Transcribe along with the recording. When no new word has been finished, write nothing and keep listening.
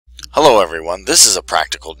Hello everyone, this is a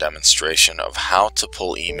practical demonstration of how to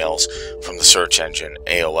pull emails from the search engine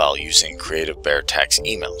AOL using Creative Bear Text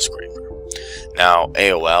Email Scraper. Now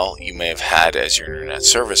AOL you may have had as your internet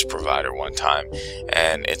service provider one time,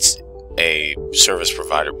 and it's a service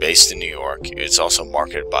provider based in New York. It's also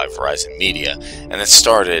marketed by Verizon Media, and it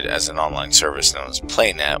started as an online service known as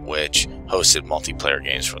PlayNet, which hosted multiplayer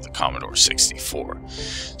games for the Commodore 64.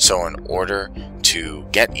 So in order to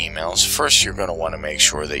get emails, first you're going to want to make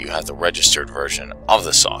sure that you have the registered version of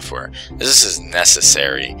the software, as this is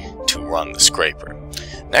necessary to run the scraper.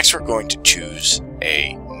 Next, we're going to choose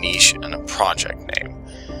a niche and a project name.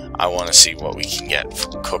 I want to see what we can get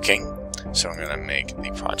from cooking, so I'm going to make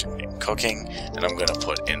the project name cooking, and I'm going to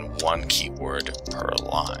put in one keyword per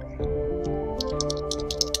line.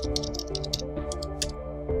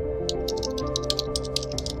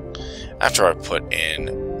 After I put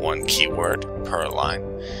in one keyword per line,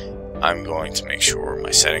 I'm going to make sure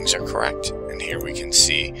my settings are correct, and here we can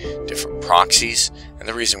see different proxies, and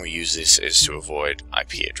the reason we use this is to avoid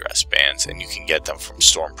IP address bans, and you can get them from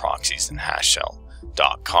Storm Proxies and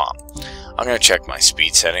Hashshell.com. I'm going to check my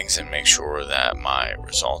speed settings and make sure that my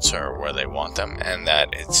results are where they want them and that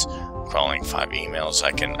it's crawling 5 emails.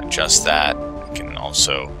 I can adjust that. I can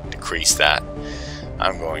also decrease that.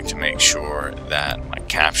 I'm going to make sure that my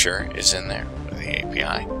capture is in there with the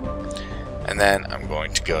API. And then I'm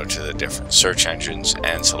going to go to the different search engines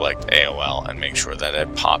and select AOL and make sure that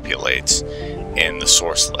it populates in the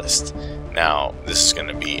source list. Now, this is going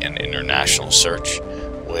to be an international search.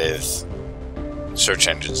 With search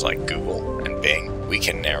engines like Google and Bing, we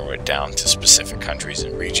can narrow it down to specific countries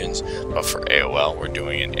and regions, but for AOL we're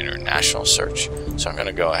doing an international search. So I'm going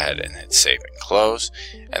to go ahead and hit save and close,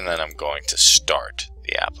 and then I'm going to start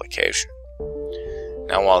the application.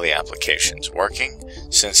 Now while the application's working,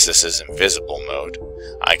 since this is in visible mode,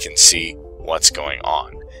 I can see what's going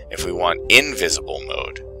on. If we want invisible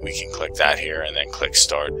mode, we can click that here and then click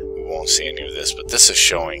start. We won't see any of this, but this is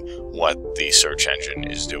showing what the search engine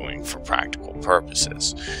is doing for practical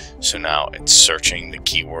purposes. So now it's searching the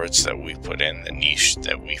keywords that we've put in, the niche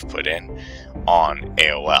that we've put in on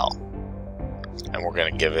AOL. And we're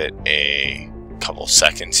going to give it a couple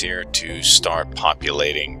seconds here to start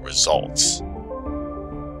populating results.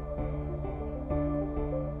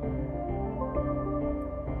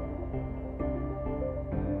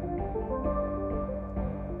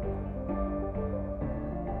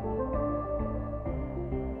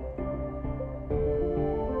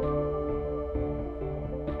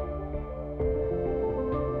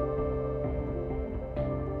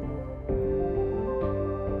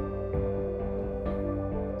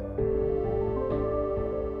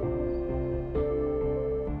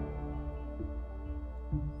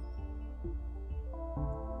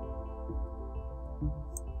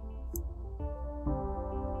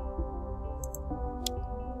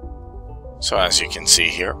 So as you can see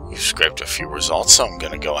here, we've scraped a few results, so I'm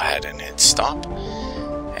going to go ahead and hit stop.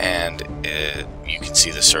 And you can see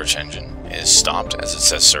the search engine is stopped, as it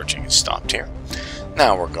says searching is stopped here.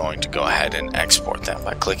 Now we're going to go ahead and export that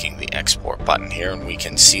by clicking the export button here, and we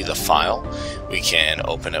can see the file. We can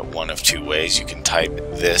open it one of two ways. You can type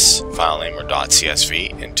this file name or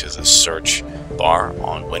 .csv into the search bar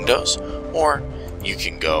on Windows, or you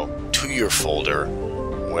can go to your folder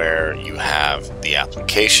where you have the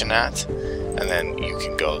application at, and then you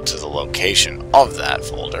can go to the location of that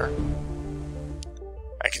folder.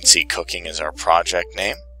 I can see cooking is our project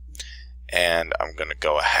name, and I'm going to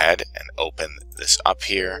go ahead and open this up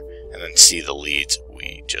here and then see the leads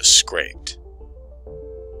we just scraped.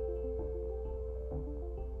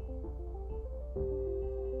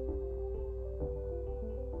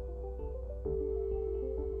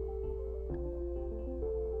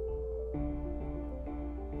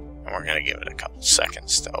 And we're going to give it a couple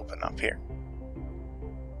seconds to open up here.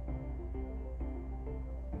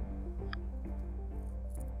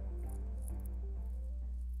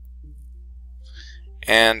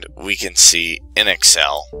 And we can see in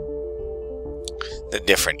Excel the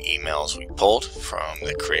different emails we pulled from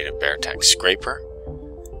the Creative Bear Text Scraper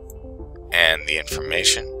and the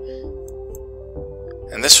information.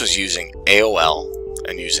 And this was using AOL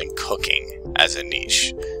and using cooking as a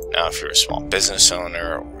niche. Now if you're a small business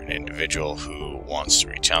owner or an individual who wants to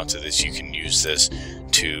reach out to this, you can use this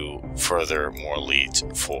to further more leads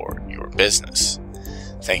for your business.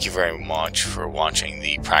 Thank you very much for watching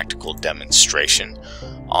the practical demonstration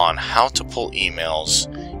on how to pull emails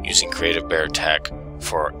using Creative Bear Tech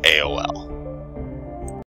for AOL.